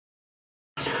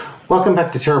Welcome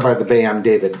back to Terror by the Bay. I'm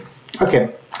David.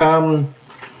 Okay, the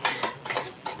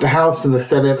House and the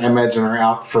Senate, I imagine, are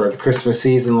out for the Christmas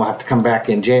season. They'll have to come back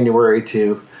in January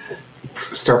to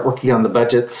start working on the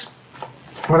budgets.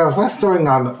 When I was last throwing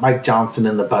on Mike Johnson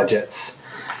in the budgets,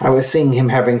 I was seeing him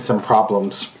having some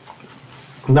problems.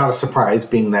 Not a surprise,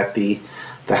 being that the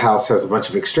House has a bunch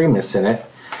of extremists in it.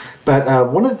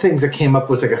 But one of the things that came up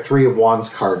was like a Three of Wands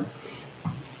card.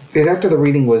 And after the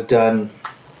reading was done,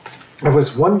 I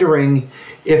was wondering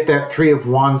if that Three of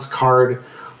Wands card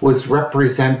was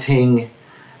representing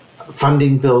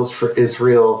funding bills for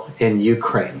Israel and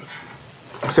Ukraine.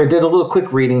 So I did a little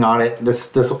quick reading on it.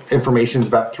 This information is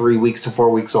about 3 weeks to 4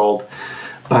 weeks old.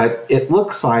 But it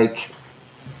looks like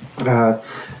the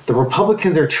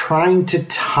Republicans are trying to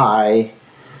tie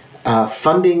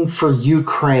funding for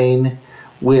Ukraine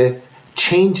with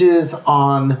changes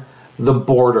on the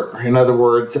border. In other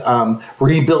words,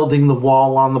 rebuilding the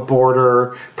wall on the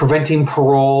border, preventing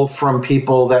parole from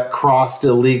people that crossed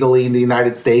illegally in the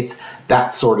United States,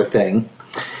 that sort of thing.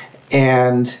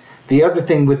 And the other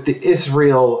thing with the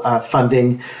Israel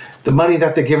funding, the money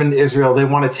that they're giving to Israel, they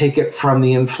want to take it from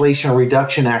the Inflation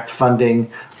Reduction Act funding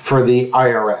for the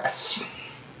IRS.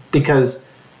 Because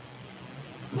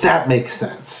that makes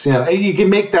sense. You know, you can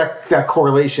make that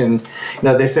correlation. You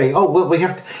know, they say, oh, well, we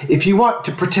have to, if you want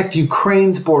to protect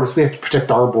Ukraine's borders, we have to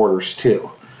protect our borders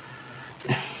too.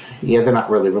 Yeah, they're not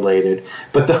really related.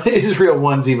 But the Israel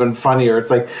one's even funnier. It's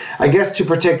like, I guess to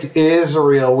protect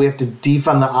Israel, we have to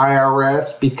defund the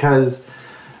IRS because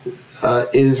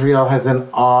Israel has an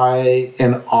I,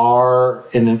 an R,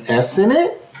 and an S in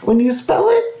it when you spell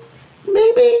it?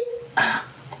 Maybe?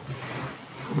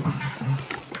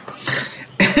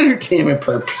 Entertainment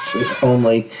purposes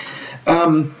only.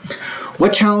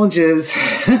 What challenges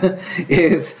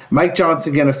is Mike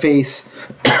Johnson going to face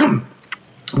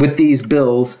with these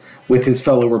bills with his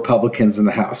fellow Republicans in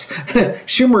the House?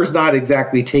 Schumer's not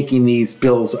exactly taking these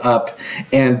bills up,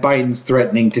 and Biden's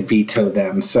threatening to veto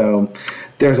them. So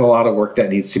there's a lot of work that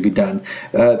needs to be done.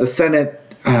 The Senate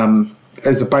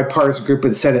as a bipartisan group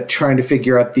of the Senate trying to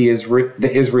figure out the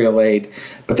Israel aid,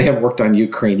 but they haven't worked on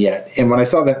Ukraine yet. And when I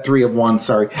saw that Three of Wands,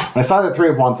 when I saw that Three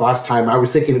of Wands last time, I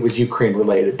was thinking it was Ukraine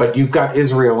related, but you've got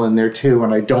Israel in there too,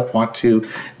 and I don't want to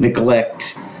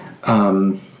neglect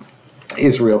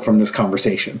Israel from this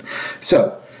conversation.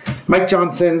 So, Mike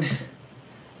Johnson,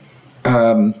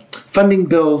 funding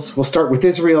bills, we'll start with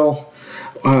Israel.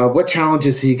 What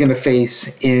challenges is he going to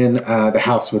face in the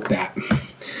House with that?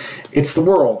 It's the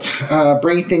world,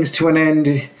 bringing things to an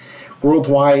end,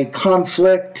 worldwide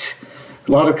conflict,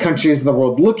 a lot of countries in the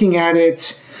world looking at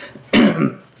it,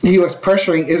 the U.S.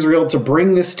 pressuring Israel to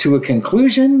bring this to a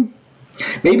conclusion.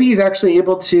 Maybe he's actually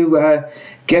able to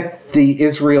get the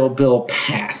Israel bill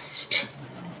passed.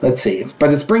 Let's see,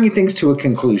 but it's bringing things to a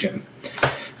conclusion.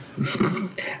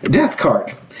 Death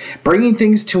card, bringing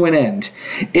things to an end.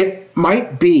 It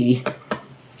might be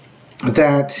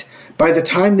that by the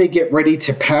time they get ready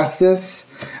to pass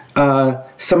this,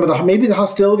 some of maybe the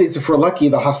hostilities, if we're lucky,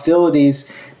 the hostilities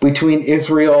between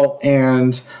Israel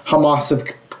and Hamas have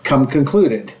come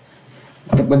concluded.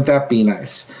 Wouldn't that be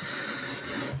nice?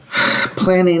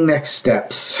 Planning next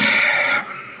steps.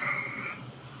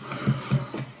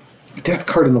 Death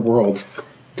card in the world.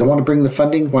 Don't want to bring the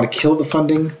funding? Want to kill the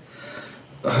funding?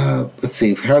 Let's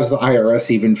see. How does the IRS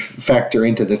even factor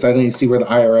into this? I don't even see where the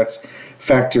IRS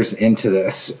factors into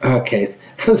this. Okay,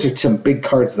 those are some big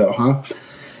cards though, huh?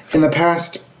 In the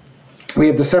past, we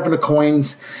have the Seven of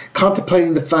Coins,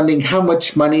 contemplating the funding, how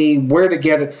much money, where to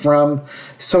get it from,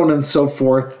 so on and so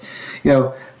forth. You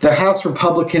know, the House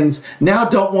Republicans now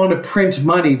don't want to print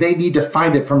money. They need to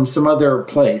find it from some other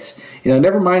place. You know,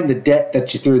 never mind the debt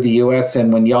that you threw the U.S.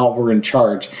 in when y'all were in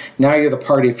charge. Now you're the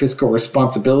party of fiscal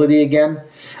responsibility again.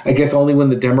 I guess only when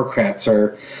the Democrats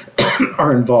are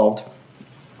are involved.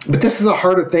 But this is a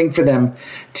harder thing for them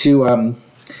to,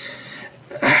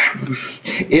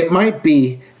 it might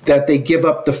be that they give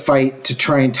up the fight to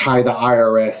try and tie the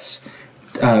IRS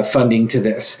funding to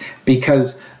this,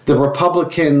 because the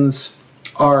Republicans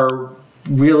are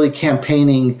really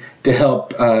campaigning to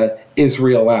help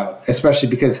Israel out, especially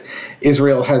because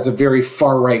Israel has a very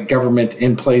far-right government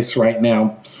in place right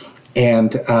now,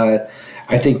 and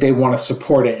I think they want to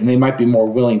support it, and they might be more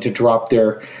willing to drop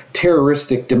their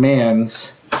terroristic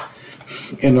demands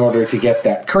in order to get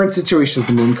that. Current situation is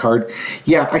the Moon card.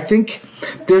 Yeah, I think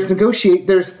there's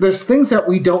there's things that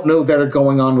we don't know that are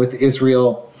going on with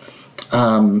Israel.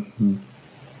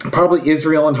 Probably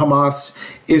Israel and Hamas,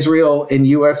 Israel and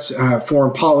U.S.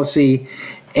 Foreign policy,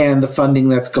 and the funding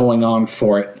that's going on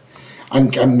for it.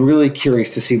 I'm really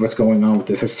curious to see what's going on with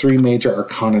this. It's three major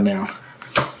arcana now.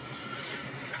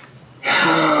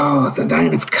 the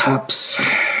Nine of Cups.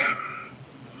 I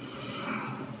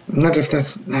wonder if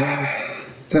that's... is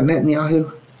that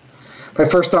Netanyahu? My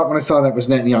first thought when I saw that was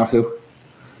Netanyahu.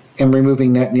 And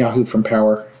removing Netanyahu from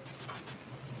power.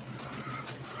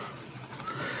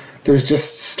 There's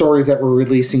just stories that we're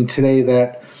releasing today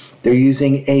that they're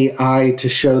using AI to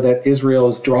show that Israel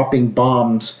is dropping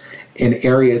bombs in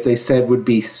areas they said would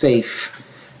be safe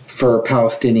for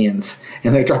Palestinians.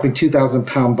 And they're dropping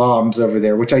 2,000-pound bombs over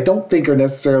there, which I don't think are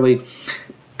necessarily...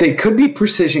 They could be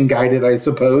precision guided, I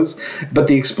suppose, but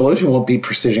the explosion won't be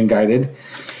precision guided.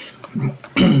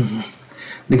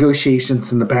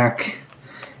 Negotiations in the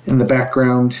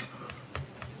background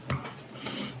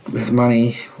with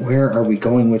money. Where are we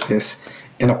going with this?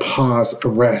 In a pause,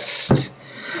 arrest.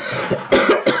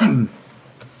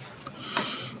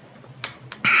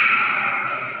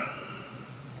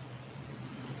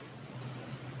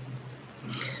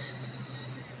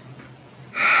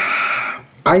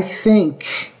 I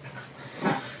think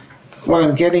what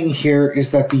I'm getting here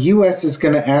is that the U.S. is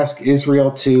going to ask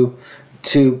Israel to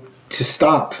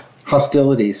stop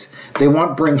hostilities. They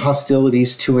want to bring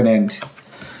hostilities to an end.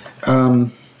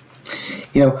 One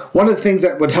of the things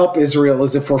that would help Israel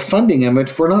is if we're funding them.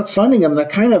 If we're not funding them, that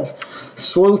kind of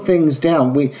slow things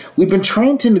down. We've been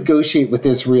trying to negotiate with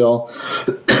Israel,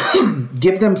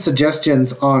 give them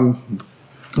suggestions on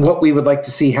what we would like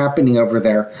to see happening over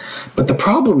there. But the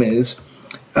problem is,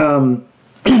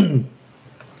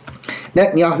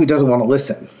 Netanyahu doesn't want to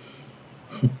listen.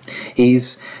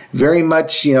 He's very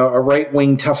much, a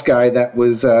right-wing tough guy that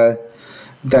was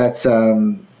that's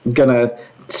gonna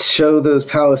show those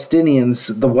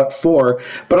Palestinians the what for.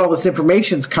 But all this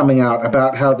information's coming out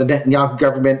about how the Netanyahu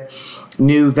government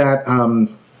knew that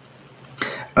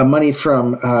money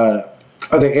from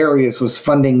other areas was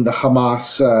funding the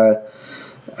Hamas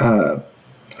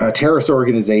terrorist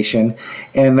organization,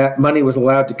 and that money was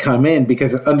allowed to come in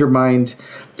because it undermined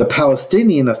the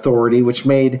Palestinian Authority, which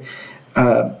made,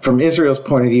 from Israel's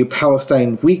point of view,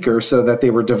 Palestine weaker, so that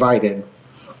they were divided.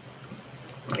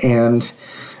 And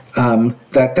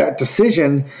that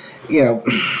decision,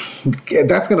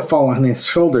 that's going to fall on his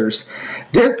shoulders.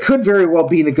 There could very well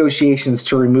be negotiations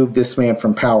to remove this man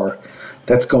from power.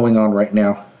 That's going on right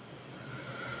now.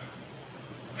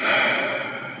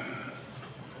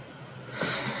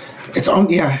 It's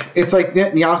like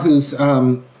Netanyahu's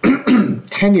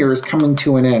tenure is coming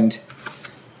to an end.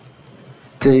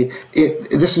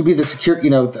 This would be the security,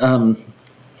 the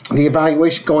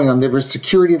evaluation going on. There were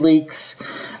security leaks.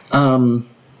 Now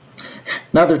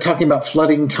they're talking about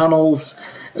flooding tunnels,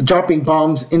 dropping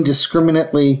bombs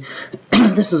indiscriminately.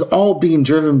 This is all being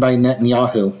driven by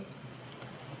Netanyahu.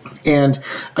 And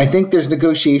I think there's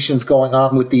negotiations going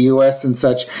on with the U.S. and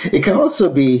such. It can also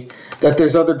be that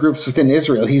there's other groups within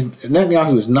Israel.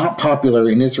 Netanyahu is not popular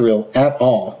in Israel at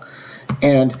all.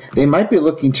 And they might be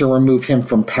looking to remove him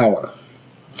from power.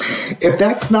 If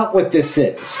that's not what this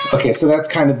is, okay, so that's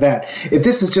kind of that. If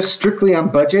this is just strictly on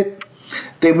budget,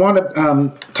 they want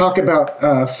to talk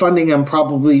about funding them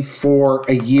probably for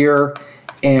a year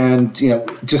and,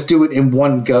 just do it in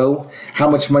one go. How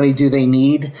much money do they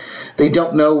need? They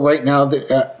don't know right now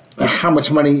how much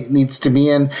money needs to be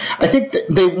in. I think that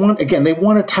they want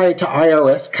to tie it to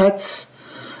IRS cuts,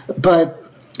 but,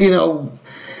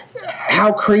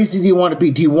 how crazy do you want to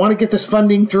be? Do you want to get this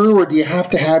funding through, or do you have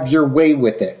to have your way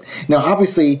with it? Now,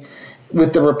 obviously,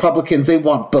 with the Republicans, they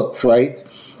want both, right?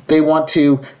 They want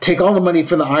to take all the money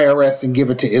from the IRS and give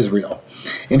it to Israel.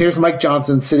 And here's Mike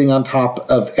Johnson sitting on top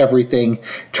of everything,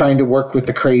 trying to work with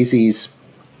the crazies,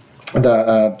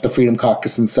 the Freedom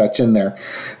Caucus and such in there.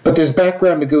 But there's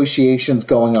background negotiations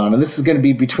going on, and this is going to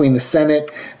be between the Senate,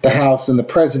 the House, and the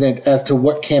President as to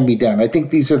what can be done. I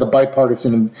think these are the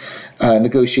bipartisan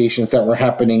negotiations that were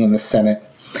happening in the Senate.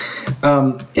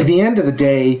 At the end of the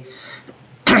day,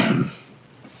 I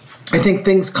think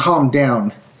things calm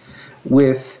down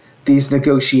with these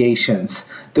negotiations.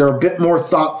 They're a bit more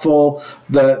thoughtful.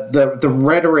 The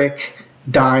rhetoric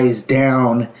dies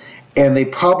down, and they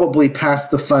probably pass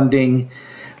the funding.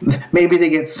 Maybe they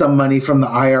get some money from the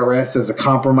IRS as a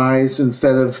compromise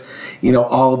instead of,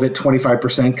 all of it,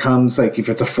 25% comes, like if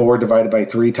it's a 4 divided by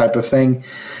 3 type of thing.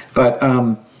 But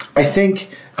I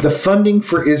think the funding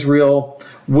for Israel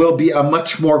will be a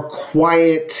much more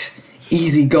quiet,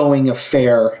 easygoing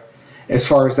affair as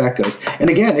far as that goes. And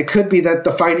again, it could be that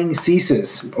the fighting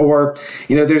ceases, or,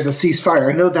 there's a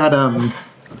ceasefire. I know that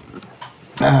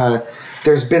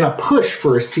there's been a push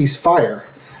for a ceasefire.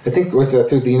 I think it was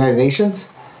through the United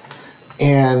Nations.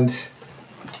 And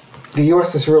the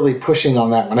U.S. is really pushing on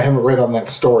that one. I haven't read on that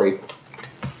story.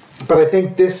 But I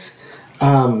think this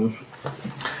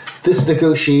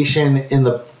negotiation in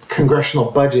the congressional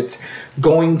budgets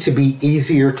going to be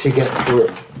easier to get through.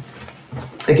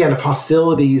 Again, if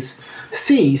hostilities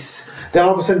cease, then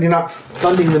all of a sudden you're not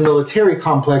funding the military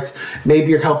complex. Maybe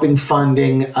you're helping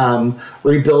funding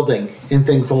rebuilding and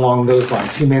things along those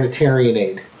lines, humanitarian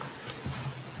aid.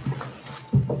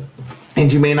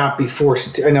 And you may not be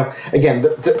forced to, I know, again,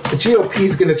 the GOP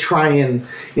is going to try and,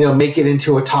 make it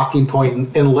into a talking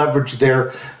point and leverage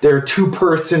their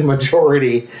two-person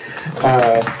majority.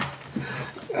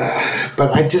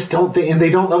 But I just don't think, and they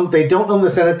don't own the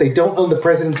Senate, they don't own the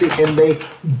presidency, and they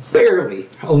barely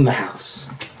own the House.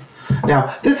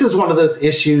 Now, this is one of those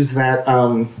issues that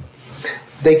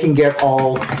they can get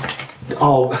all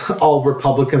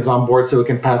Republicans on board so it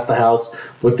can pass the House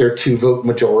with their 2-vote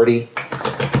majority.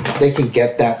 They can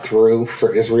get that through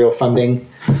for Israel funding,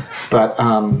 but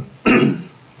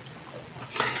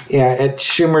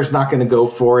Schumer's not going to go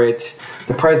for it.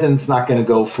 The president's not going to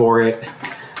go for it.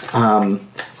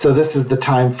 So this is the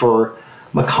time for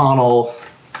McConnell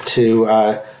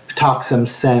to talk some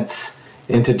sense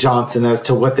into Johnson as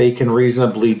to what they can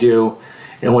reasonably do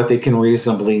and what they can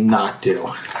reasonably not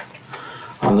do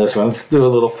on this one. Let's do a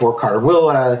little 4-card. Will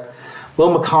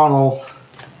McConnell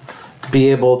be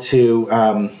able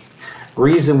to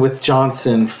reason with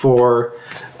Johnson for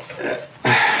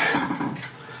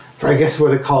I guess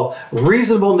what I call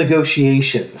reasonable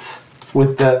negotiations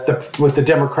with the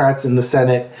Democrats in the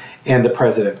Senate and the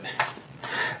president?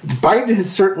 Biden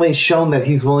has certainly shown that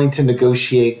he's willing to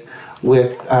negotiate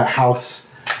with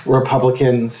House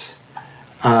Republicans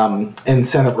and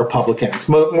Senate Republicans.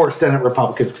 More Senate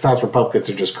Republicans, because House Republicans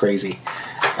are just crazy.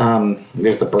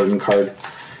 There's the burden card.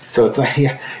 So it's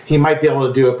like, he might be able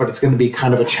to do it, but it's going to be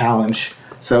kind of a challenge.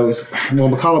 So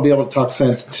McConnell be able to talk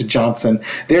sense to Johnson.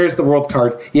 There's the world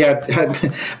card. Yeah,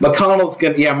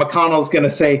 McConnell's gonna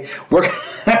say we're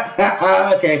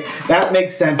okay. That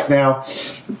makes sense now.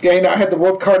 Okay, now I had the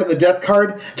world card and the death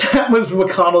card. That was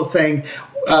McConnell saying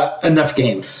enough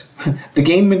games. The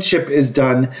gamemanship is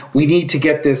done. We need to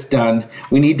get this done.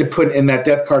 We need to put in that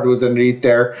death card was underneath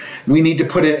there. We need to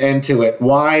put an end to it.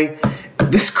 Why?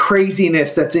 This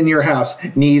craziness that's in your house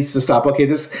needs to stop. Okay,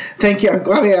 thank you. I'm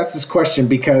glad I asked this question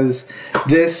because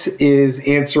this is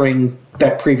answering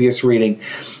that previous reading.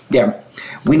 Yeah,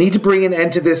 we need to bring an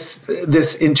end to this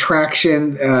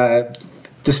intraction,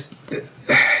 this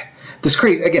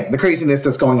crazy, again, the craziness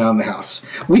that's going on in the house.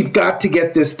 We've got to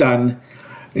get this done.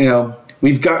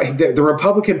 We've got, the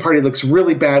Republican Party looks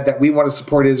really bad that we want to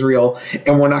support Israel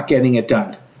and we're not getting it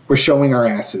done. We're showing our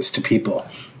asses to people.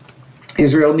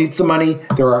 Israel needs the money.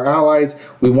 They're our allies.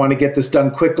 We want to get this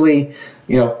done quickly.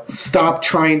 Stop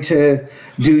trying to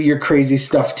do your crazy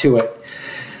stuff to it.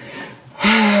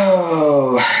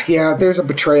 Oh, yeah, there's a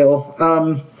betrayal.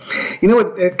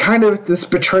 What kind of this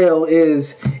betrayal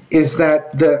is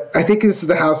that I think this is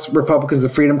the House Republicans, the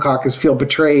Freedom Caucus, feel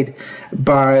betrayed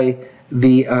by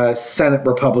the Senate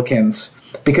Republicans.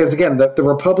 Because, again, the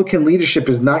Republican leadership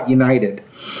is not united.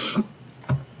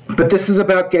 But this is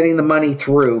about getting the money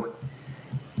through.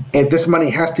 And this money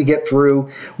has to get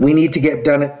through. We need to get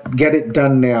it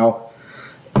done now.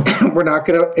 We're not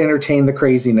going to entertain the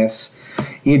craziness.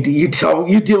 You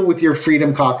deal with your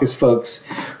Freedom Caucus folks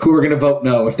who are going to vote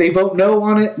no. If they vote no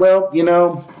on it, well,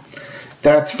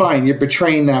 that's fine. You're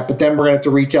betraying that. But then we're going to have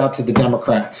to reach out to the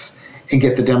Democrats and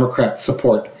get the Democrats'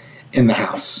 support in the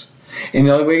House. And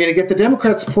the only way you're going to get the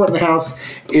Democrats' support in the House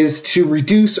is to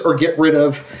reduce or get rid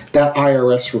of that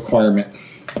IRS requirement.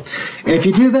 And if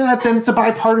you do that, then it's a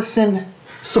bipartisan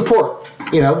support.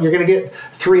 You're going to get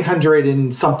 300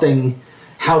 and something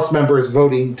House members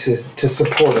voting to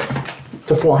support it,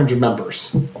 to 400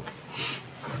 members. And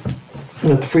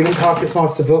if the Freedom Caucus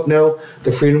wants to vote no,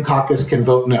 the Freedom Caucus can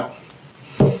vote no.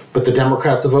 But the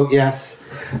Democrats will vote yes,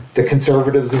 the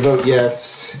Conservatives will vote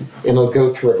yes, and it'll go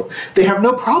through. They have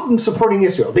no problem supporting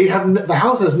Israel. The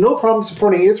House has no problem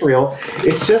supporting Israel.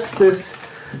 It's just this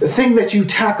thing that you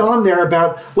tack on there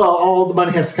about, well, all the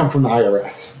money has to come from the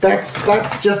IRS.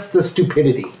 That's just the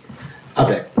stupidity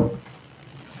of it.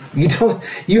 You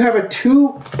have a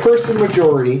 2-person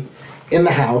majority in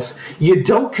the House. You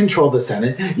don't control the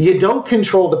Senate. You don't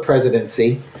control the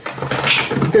presidency.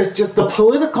 There's just the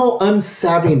political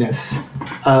unsavviness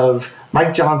of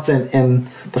Mike Johnson and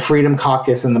the Freedom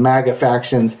Caucus and the MAGA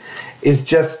factions is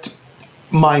just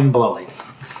mind-blowing.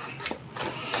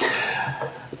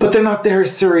 But they're not there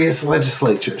as serious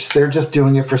legislatures. They're just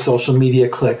doing it for social media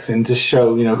clicks and to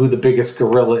show, who the biggest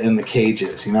gorilla in the cage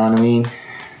is. You know what I mean?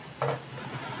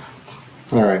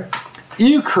 All right.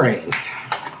 Ukraine.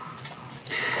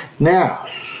 Now,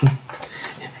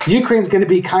 Ukraine's going to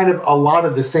be kind of a lot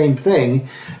of the same thing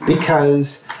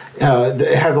because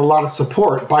it has a lot of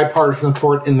support, bipartisan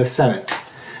support in the Senate.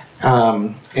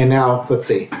 And now, let's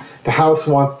see, the House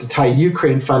wants to tie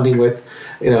Ukraine funding with,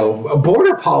 a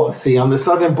border policy on the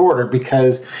southern border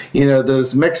because,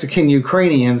 those Mexican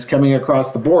Ukrainians coming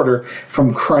across the border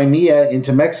from Crimea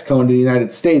into Mexico into the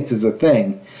United States is a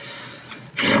thing.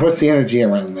 What's the energy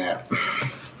around that?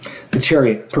 The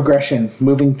Chariot, progression,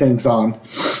 moving things on.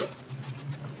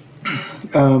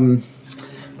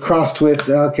 Crossed with,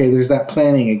 okay, there's that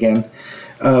planning again.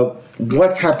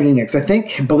 What's happening next? I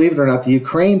think, believe it or not, the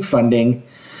Ukraine funding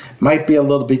might be a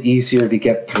little bit easier to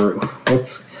get through.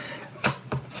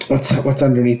 What's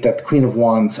underneath that? The Queen of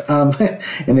Wands. And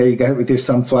there you go with your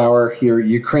sunflower, your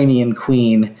Ukrainian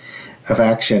queen of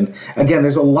action. Again,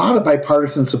 there's a lot of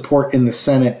bipartisan support in the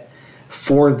Senate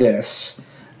for this.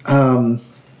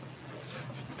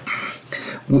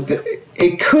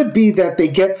 It could be that they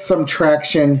get some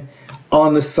traction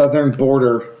on the southern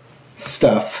border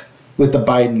stuff with the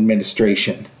Biden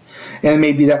administration. And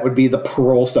maybe that would be the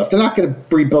parole stuff. They're not going to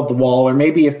rebuild the wall, or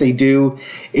maybe if they do,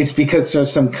 it's because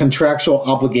there's some contractual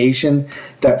obligation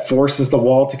that forces the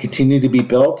wall to continue to be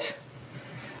built.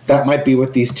 That might be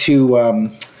what these two,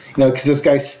 because this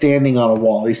guy's standing on a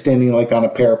wall. He's standing like on a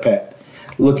parapet,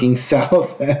 looking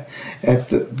south at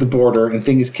the border, and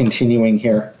things continuing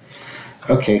here.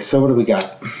 Okay, so what do we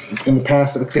got? In the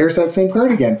past, there's that same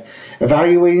card again.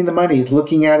 Evaluating the money,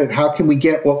 looking at it, how can we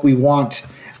get what we want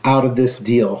out of this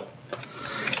deal?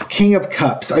 King of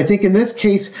Cups. I think in this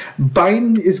case,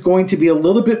 Biden is going to be a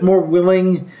little bit more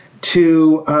willing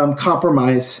to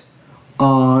compromise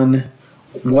on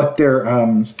what they're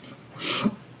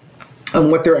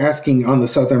asking on the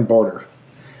southern border.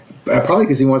 Probably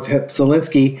because he wants to hit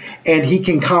Zelensky, and he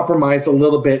can compromise a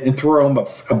little bit and throw him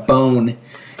a bone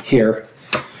here.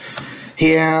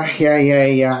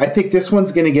 Yeah. I think this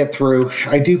one's going to get through.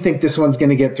 I do think this one's going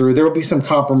to get through. There will be some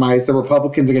compromise. The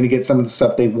Republicans are going to get some of the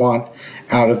stuff they want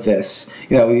out of this.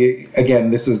 Again,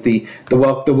 this is the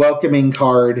welcoming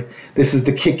card. This is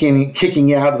the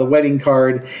kicking out of the wedding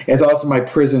card. It's also my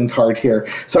prison card here.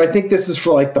 So I think this is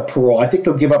for like the parole. I think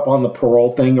they'll give up on the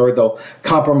parole thing, or they'll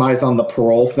compromise on the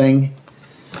parole thing.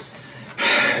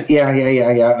 Yeah.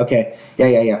 Okay.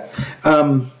 Yeah.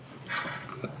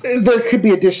 There could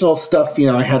be additional stuff,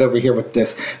 I had over here with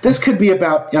this. This could be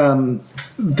about,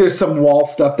 there's some wall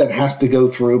stuff that has to go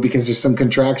through because there's some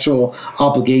contractual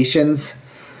obligations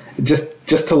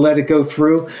just to let it go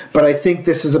through. But I think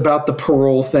this is about the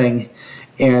parole thing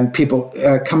and people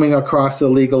coming across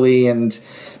illegally and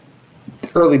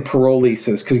early parole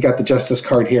leases, because you got the justice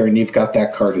card here and you've got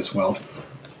that card as well.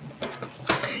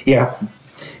 Yeah,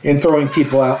 and throwing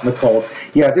people out in the cold.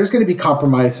 Yeah, there's going to be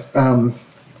compromise.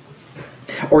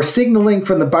 Or signaling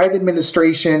from the Biden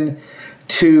administration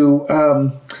to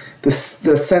the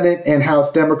Senate and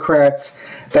House Democrats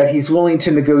that he's willing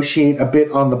to negotiate a bit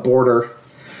on the border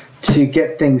to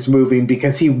get things moving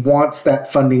because he wants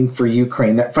that funding for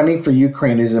Ukraine. That funding for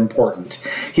Ukraine is important.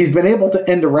 He's been able to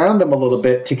end around him a little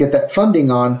bit to get that funding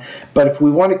on, but if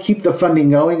we want to keep the funding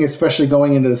going, especially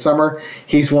going into the summer,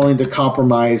 he's willing to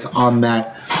compromise on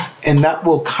that. And that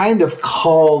will kind of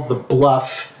call the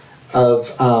bluff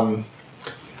of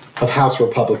House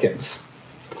Republicans.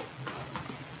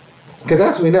 Because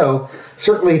as we know,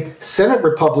 certainly Senate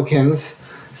Republicans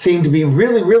seem to be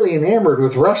really, really enamored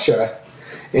with Russia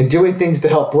and doing things to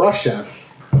help Russia,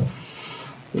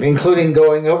 including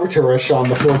going over to Russia on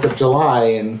the 4th of July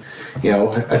and,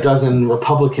 a dozen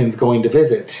Republicans going to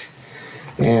visit,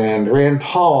 and Rand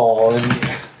Paul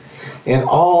and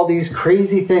all these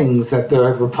crazy things that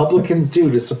the Republicans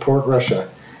do to support Russia.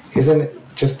 Isn't it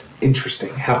just interesting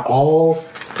how all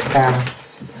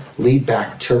paths lead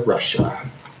back to Russia?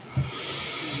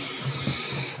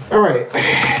 All right,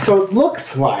 so it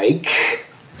looks like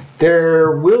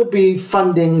there will be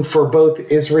funding for both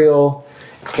Israel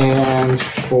and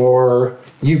for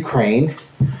Ukraine.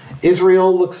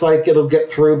 Israel looks like it'll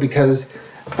get through because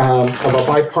of a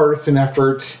bipartisan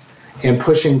effort and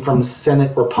pushing from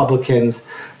Senate Republicans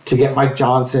to get Mike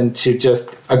Johnson to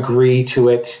just agree to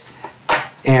it.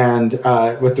 And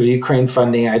with the Ukraine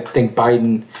funding, I think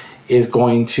Biden is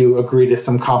going to agree to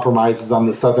some compromises on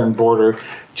the southern border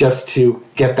just to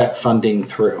get that funding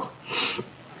through.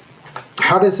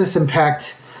 How does this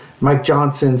impact Mike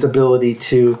Johnson's ability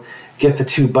to get the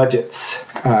two budgets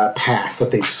passed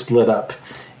that they've split up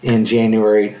in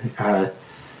January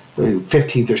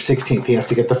 15th or 16th? He has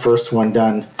to get the first one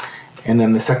done, and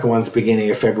then the second one's beginning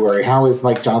of February. How is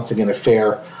Mike Johnson going to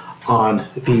fare on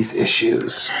these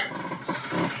issues?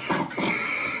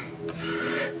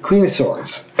 Queen of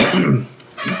Swords.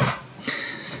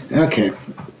 Okay.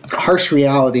 Harsh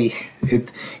reality.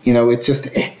 It's just,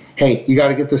 hey, hey, you got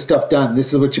to get this stuff done.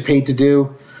 This is what you paid to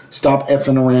do. Stop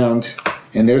effing around.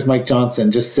 And there's Mike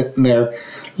Johnson just sitting there,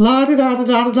 la da da da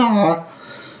da da da.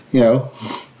 You know,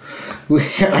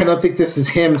 I don't think this is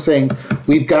him saying,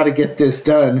 we've got to get this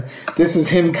done. This is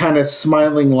him kind of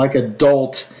smiling like a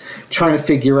dolt, trying to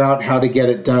figure out how to get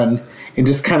it done and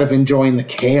just kind of enjoying the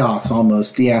chaos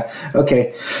almost. Yeah,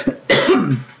 okay.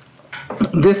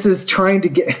 This is trying to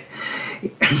get...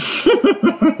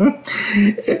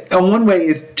 one way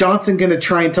is Johnson going to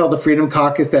try and tell the Freedom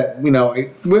Caucus that, no,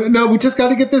 we just got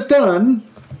to get this done.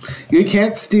 You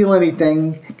can't steal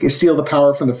anything. You steal the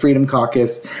power from the Freedom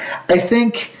Caucus. I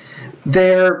think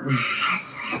the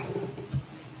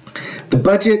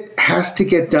budget has to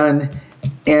get done,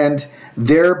 and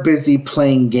they're busy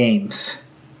playing games.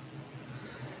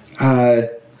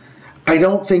 I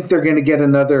don't think they're going to get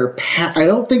another. I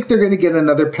don't think they're going to get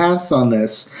another pass on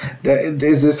this.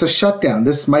 Is this a shutdown?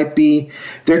 This might be.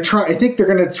 I think they're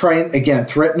going to try and again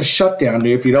threaten a shutdown.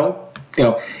 If you don't,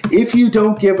 if you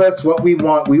don't give us what we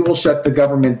want, we will shut the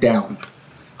government down,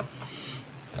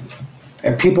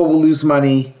 and people will lose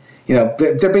money.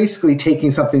 They're basically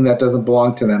taking something that doesn't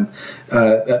belong to them.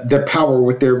 Their power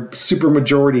with their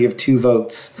supermajority of 2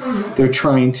 votes. They're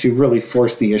trying to really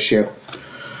force the issue.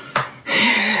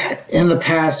 In the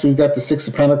past, we've got the 6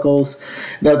 of Pentacles.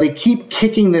 Now, they keep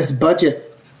kicking this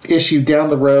budget issue down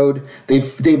the road.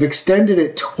 They've extended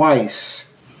it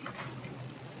twice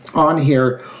on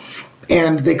here,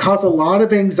 and they cause a lot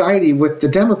of anxiety with the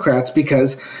Democrats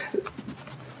because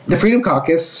the Freedom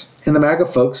Caucus and the MAGA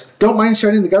folks don't mind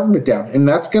shutting the government down, and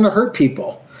that's going to hurt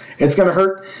people. It's going to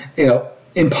hurt,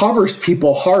 impoverished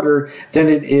people harder than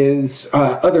it is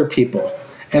other people.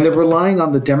 And they're relying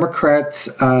on the Democrats'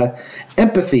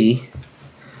 empathy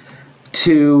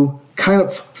to kind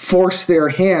of force their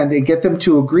hand and get them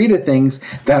to agree to things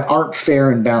that aren't fair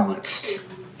and balanced.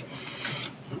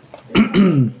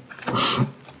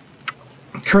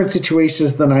 Current situation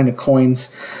is the 9 of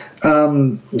Coins.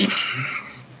 Don't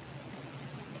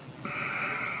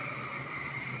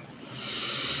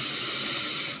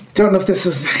know if this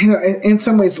is, in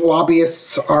some ways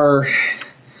lobbyists are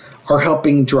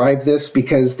helping drive this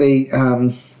because they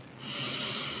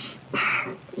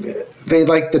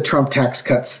like the Trump tax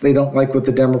cuts. They don't like what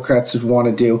the Democrats would want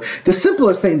to do. The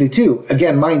simplest thing to do,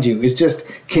 again, mind you, is just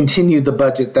continue the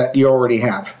budget that you already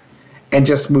have and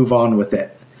just move on with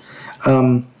it.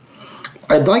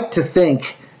 I'd like to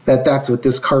think that that's what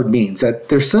this card means, that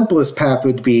their simplest path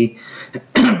would be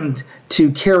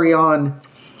to carry on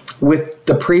with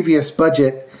the previous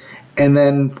budget, and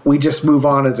then we just move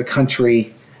on as a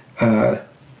country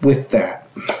with that.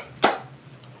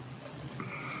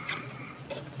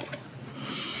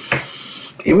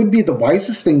 It would be the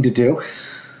wisest thing to do.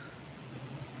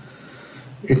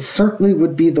 It certainly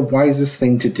would be the wisest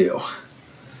thing to do.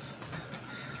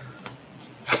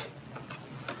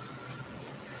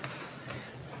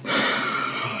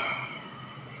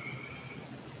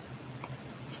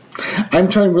 I'm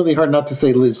trying really hard not to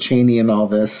say Liz Cheney and all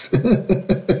this.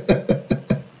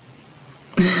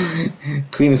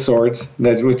 Queen of Swords,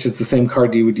 which is the same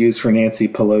card you would use for Nancy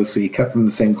Pelosi, cut from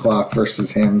the same cloth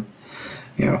versus him.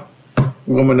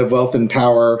 Woman of wealth and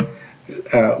power,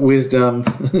 wisdom,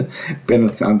 been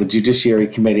on the Judiciary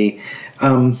Committee.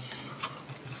 To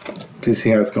see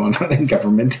how it's going on in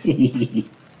government.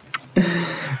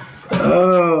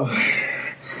 Oh,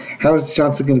 how is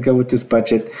Johnson going to go with this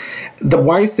budget? The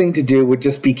wise thing to do would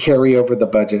just be carry over the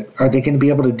budget. Are they going to be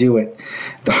able to do it?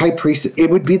 The high priest, it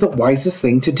would be the wisest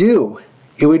thing to do.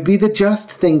 It would be the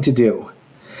just thing to do.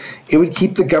 It would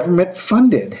keep the government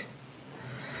funded.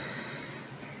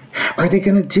 Are they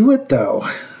going to do it, though?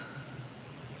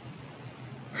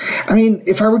 I mean,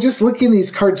 if I were just looking at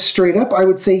these cards straight up, I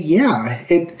would say, yeah,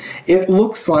 it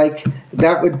looks like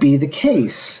that would be the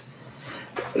case.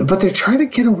 But they're trying to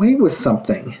get away with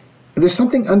something. There's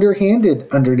something underhanded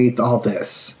underneath all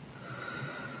this.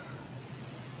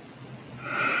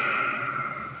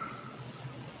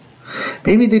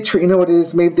 Maybe you know what it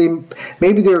is?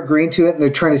 Maybe they're agreeing to it and they're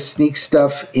trying to sneak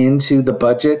stuff into the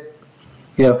budget.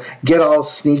 Get all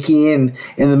sneaky and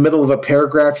in the middle of a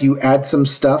paragraph you add some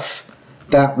stuff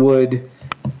that would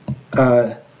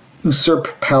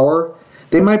usurp power.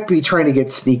 They might be trying to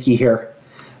get sneaky here.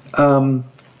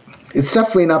 It's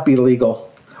definitely not be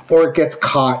legal, or it gets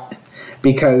caught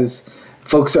because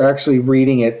folks are actually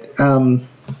reading it.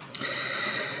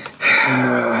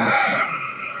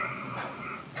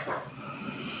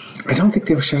 I don't think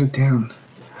they were shut it down.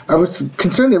 I was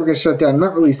concerned they were going to shut it down. I'm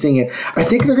not really seeing it. I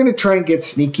think they're going to try and get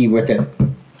sneaky with it.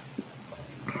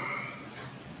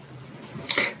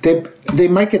 They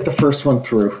might get the first one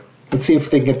through. Let's see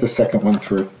if they can get the second one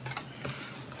through.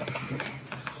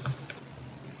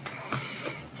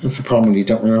 That's the problem when you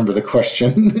don't remember the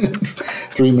question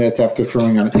 3 minutes after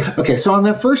throwing on it. Okay, so on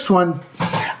that first one,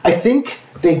 I think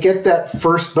they get that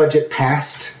first budget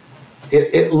passed.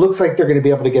 It looks like they're going to be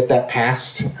able to get that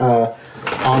passed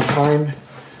on time.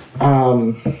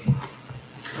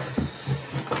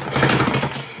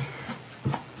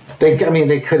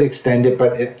 They could extend it,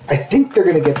 but I think they're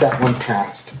going to get that one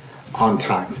passed on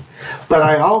time. But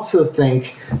I also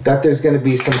think that there's going to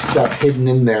be some stuff hidden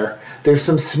in there. There's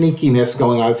some sneakiness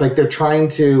going on. It's like they're trying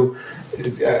to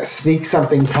sneak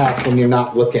something past when you're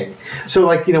not looking. So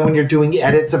like, when you're doing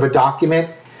edits of a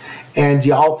document and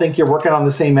you all think you're working on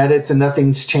the same edits and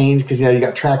nothing's changed because, you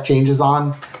got track changes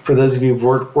on, for those of you who've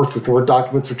worked with Word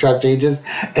documents with track changes,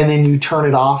 and then you turn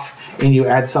it off and you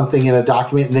add something in a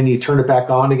document and then you turn it back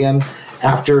on again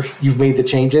after you've made the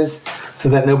changes so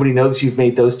that nobody knows you've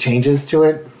made those changes to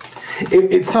it.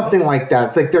 It's something like that.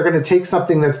 It's like they're going to take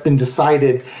something that's been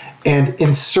decided and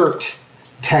insert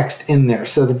text in there.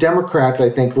 So the Democrats, I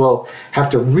think, will have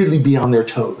to really be on their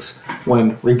toes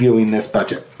when reviewing this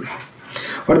budget.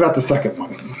 What about the second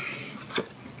one?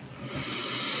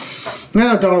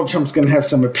 Now Donald Trump's going to have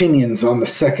some opinions on the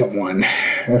second one.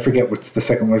 I forget what's the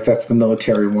second one, if that's the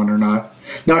military one or not.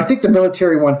 No, I think the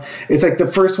military one, it's like the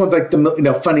first one's like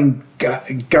the funding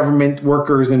government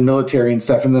workers and military and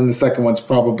stuff, and then the second one's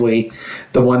probably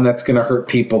the one that's going to hurt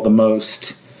people the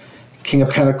most. King of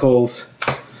Pentacles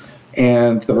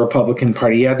and the Republican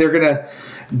Party. Yeah,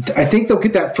 I think they'll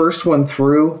get that first one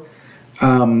through.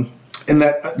 And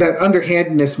that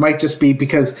underhandedness might just be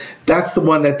because that's the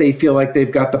one that they feel like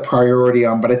they've got the priority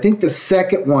on. But I think the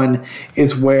second one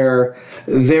is where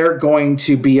they're going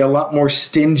to be a lot more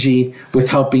stingy with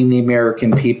helping the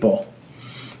American people.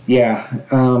 Yeah.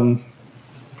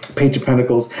 Page of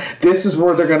Pentacles. This is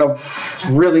where they're going to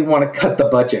really want to cut the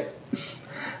budget.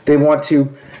 They want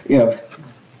to,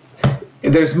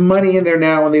 there's money in there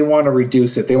now and they want to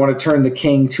reduce it. They want to turn the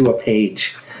king to a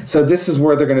page. So this is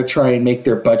where they're going to try and make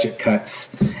their budget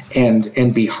cuts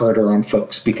and be harder on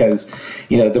folks because,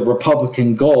 the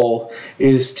Republican goal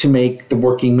is to make the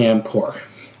working man poor.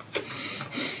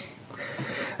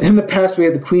 In the past, we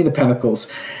had the Queen of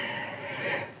Pentacles.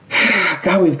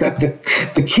 God, we've got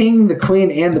the king, the queen,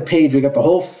 and the page. We got the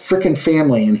whole freaking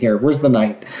family in here. Where's the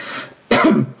knight?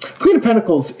 Queen of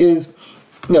Pentacles is,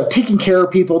 taking care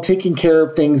of people, taking care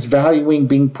of things, valuing,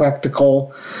 being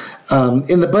practical.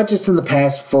 In the budgets in the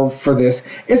past for this,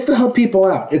 it's to help people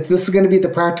out. This is going to be the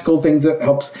practical things that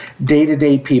helps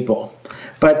day-to-day people.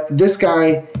 But this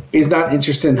guy is not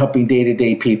interested in helping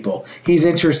day-to-day people. He's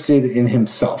interested in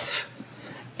himself.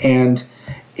 And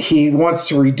he wants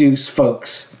to reduce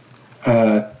folks.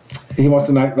 He wants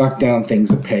to knock down things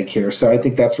a peg here. So I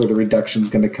think that's where the reduction is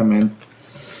going to come in.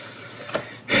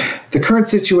 The current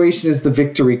situation is the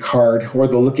victory card or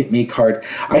the look at me card.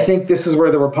 I think this is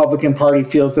where the Republican Party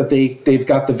feels that they've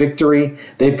got the victory.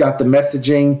 They've got the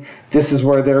messaging. This is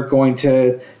where they're going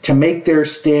to make their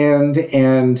stand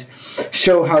and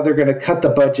show how they're going to cut the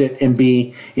budget and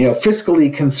be,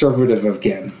 fiscally conservative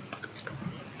again.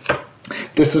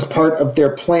 This is part of their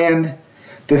plan.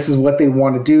 This is what they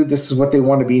want to do. This is what they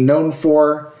want to be known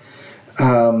for.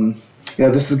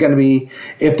 This is going to be,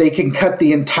 if they can cut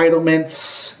the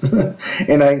entitlements,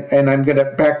 and I'm going to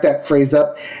back that phrase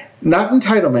up, not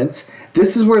entitlements.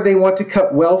 This is where they want to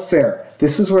cut welfare.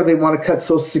 This is where they want to cut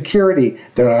Social Security.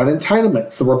 They're not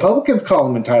entitlements. The Republicans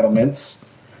call them entitlements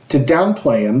to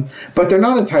downplay them, but they're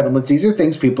not entitlements. These are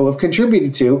things people have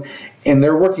contributed to in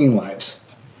their working lives.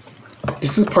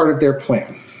 This is part of their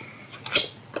plan.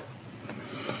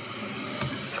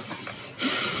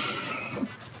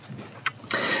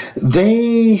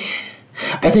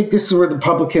 I think this is where the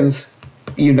Republicans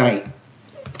unite.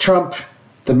 Trump,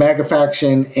 the MAGA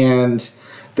faction, and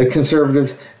the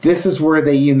conservatives, this is where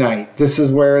they unite. This is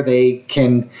where they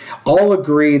can all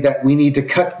agree that we need to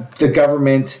cut the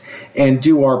government and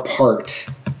do our part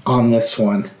on this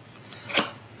one.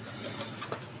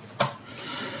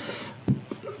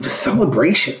 The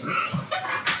celebration.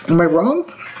 Am I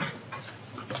wrong?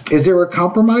 Is there a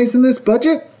compromise in this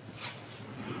budget?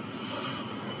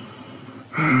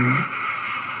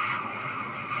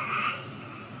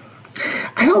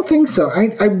 I don't think so.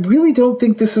 I really don't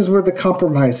think this is where the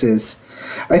compromise is.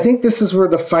 I think this is where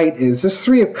the fight is. This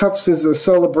Three of Cups is a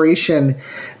celebration,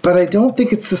 but I don't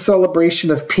think it's the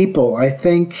celebration of people. I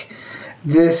think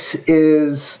this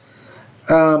is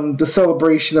the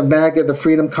celebration of MAGA, the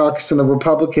Freedom Caucus, and the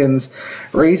Republicans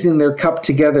raising their cup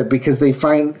together because they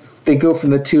go from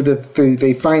the 2 to 3.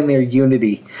 They find their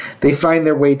unity. They find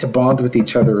their way to bond with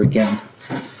each other again.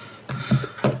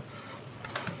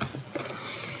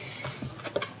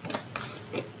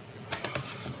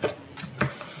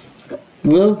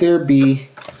 will there be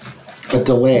a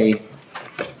delay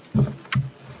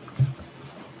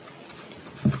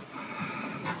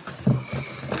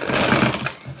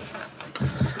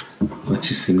let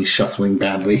you see me shuffling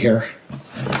badly here.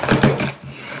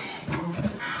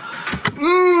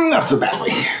 Not so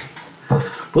badly.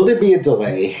 Will there be a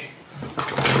delay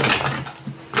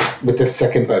with this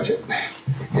second budget?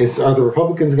 Are the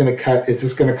Republicans going to cut? Is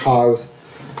this going to cause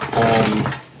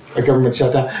a government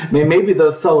shutdown? I mean, maybe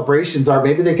those celebrations are.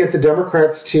 Maybe they get the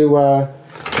Democrats to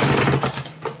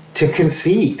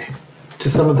concede to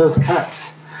some of those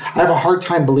cuts. I have a hard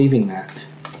time believing that.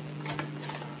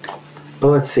 But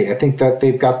let's see. I think that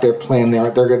they've got their plan there.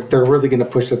 They're really going to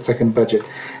push that second budget.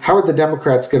 How are the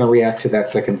Democrats going to react to that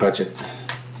second budget?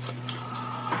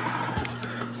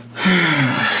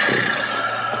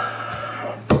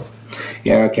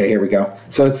 Yeah, okay, here we go.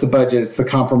 So it's the budget, it's the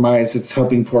compromise, it's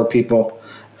helping poor people.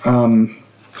 To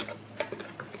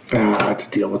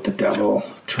deal with the devil,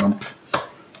 Trump.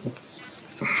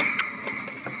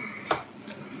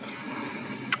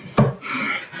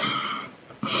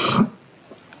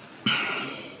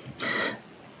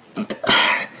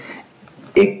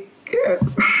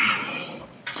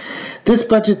 This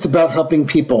budget's about helping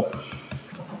people.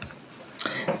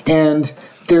 And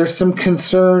there's some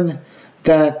concern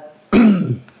that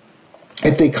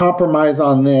if they compromise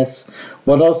on this,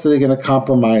 what else are they going to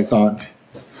compromise on?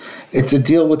 It's a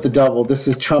deal with the devil. This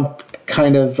is Trump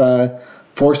kind of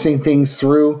forcing things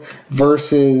through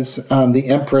versus the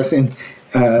Empress,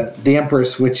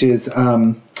 which is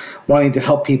wanting to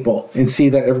help people and see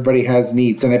that everybody has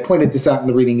needs. And I pointed this out in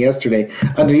the reading yesterday.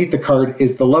 Underneath the card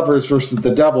is the lovers versus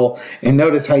the devil, and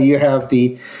notice how you have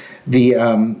the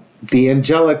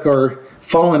angelic or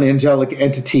fallen angelic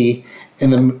entity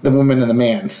and the woman and the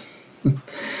man.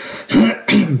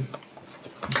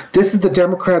 This is the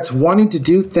Democrats wanting to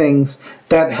do things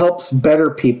that helps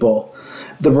better people.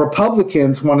 The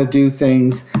Republicans want to do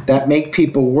things that make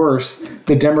people worse.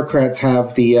 The Democrats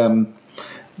have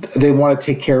they want to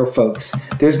take care of folks.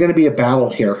 There's going to be a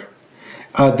battle here.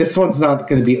 This one's not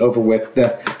going to be over with.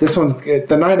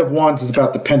 The Nine of Wands is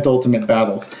about the penultimate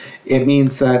battle. It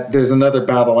means that there's another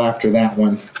battle after that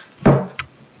one.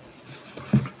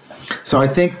 So I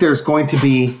think there's going to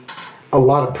be a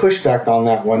lot of pushback on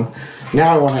that one.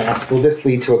 Now I want to ask, will this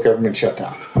lead to a government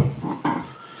shutdown?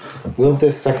 Will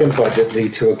this second budget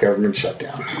lead to a government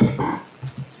shutdown?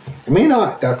 It may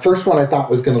not. That first one I thought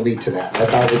was going to lead to that. I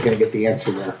thought I was going to get the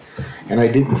answer there. And I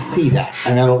didn't see that.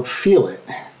 And I don't feel it.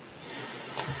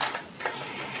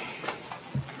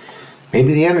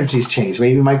 Maybe the energy's changed.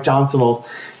 Maybe Mike Johnson will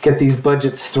get these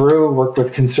budgets through, work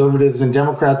with conservatives and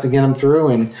Democrats and get them through,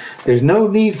 and there's no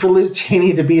need for Liz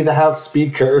Cheney to be the House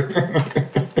Speaker.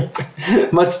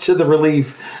 Much to the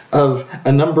relief of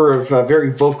a number of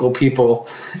very vocal people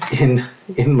in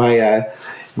my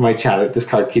chat. This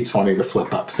card keeps wanting to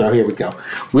flip up. So here we go.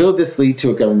 Will this lead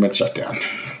to a government shutdown?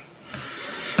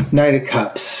 Knight of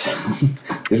Cups.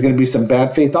 There's going to be some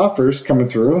bad faith offers coming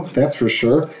through, that's for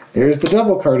sure. There's the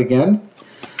Devil card again.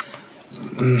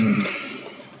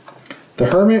 The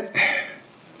Hermit.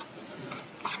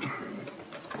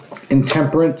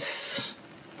 Intemperance.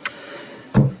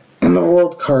 And the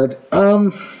World card.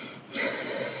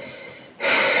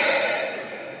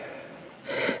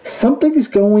 Something is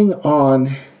going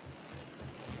on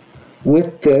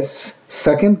with this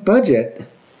second budget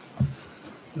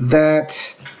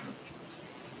that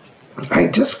I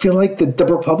just feel like the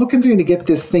Republicans are going to get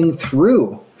this thing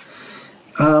through.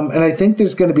 And I think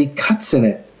there's going to be cuts in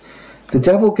it. The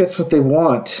devil gets what they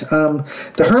want. The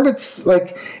Hermit's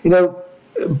like,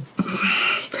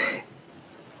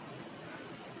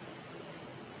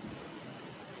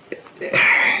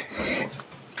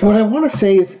 what I want to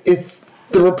say is it's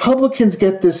the Republicans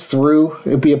get this through. It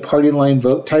would be a party line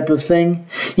vote type of thing.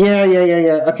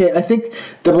 Yeah. Okay, I think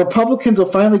the Republicans will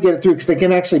finally get it through because they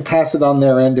can actually pass it on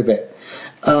their end of it.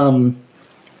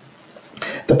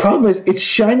 The problem is it's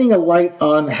shining a light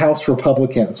on House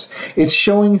Republicans. It's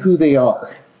showing who they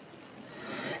are.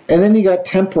 And then you got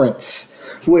Temperance,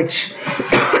 which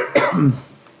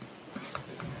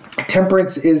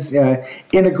Temperance is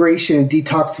integration and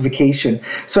detoxification.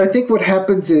 So I think what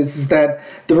happens is that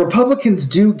the Republicans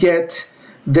do get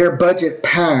their budget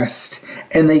passed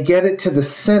and they get it to the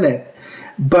Senate.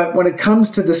 But when it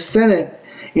comes to the Senate,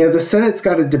 the Senate's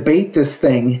got to debate this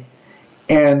thing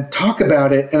and talk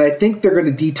about it. And I think they're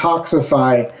going to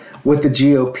detoxify what the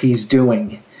GOP's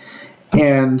doing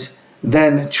and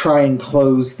then try and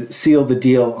seal the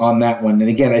deal on that one. And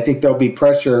again, I think there'll be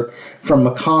pressure from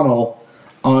McConnell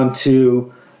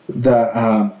onto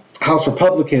the House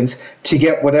Republicans to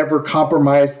get whatever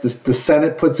compromise the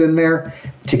Senate puts in there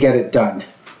to get it done.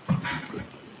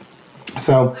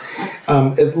 So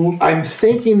I'm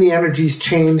thinking the energy's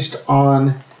changed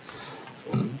on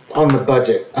the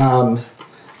budget.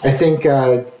 I think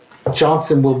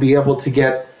Johnson will be able to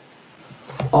get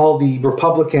all the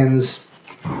Republicans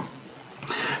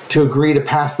to agree to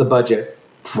pass the budget.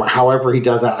 However he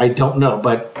does that, I don't know,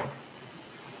 but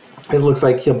it looks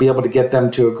like he'll be able to get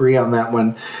them to agree on that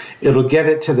one. It'll get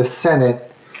it to the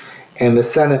Senate, and the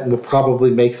Senate will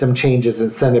probably make some changes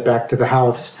and send it back to the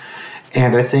House.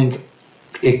 And I think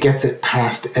it gets it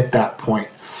passed at that point.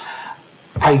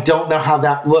 I don't know how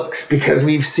that looks, because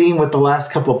we've seen what the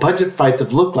last couple of budget fights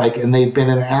have looked like, and they've been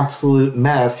an absolute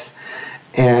mess.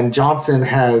 And Johnson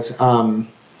has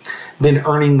been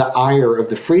earning the ire of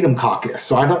the Freedom Caucus.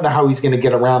 So I don't know how he's going to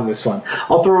get around this one.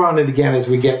 I'll throw on it again as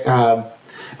we get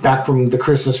back from the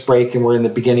Christmas break, and we're in the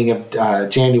beginning of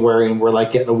January, and we're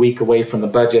like getting a week away from the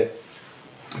budget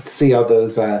to see how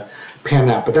those pan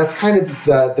out. But that's kind of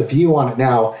the view on it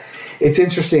now. It's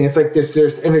interesting. It's like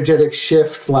there's energetic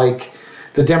shift, like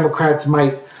the Democrats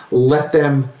might let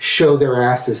them show their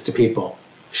asses to people.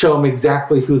 Show them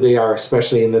exactly who they are,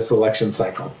 especially in this election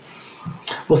cycle.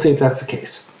 We'll see if that's the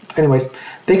case. Anyways,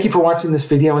 thank you for watching this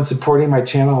video and supporting my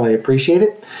channel. I appreciate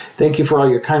it. Thank you for all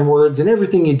your kind words and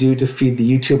everything you do to feed the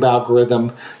YouTube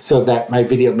algorithm so that my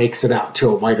video makes it out to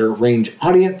a wider range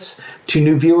audience, to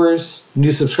new viewers,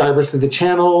 new subscribers to the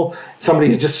channel, somebody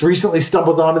who's just recently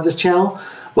stumbled onto this channel.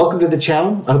 Welcome to the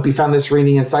channel. I hope you found this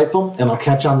reading insightful, and I'll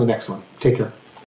catch you on the next one. Take care.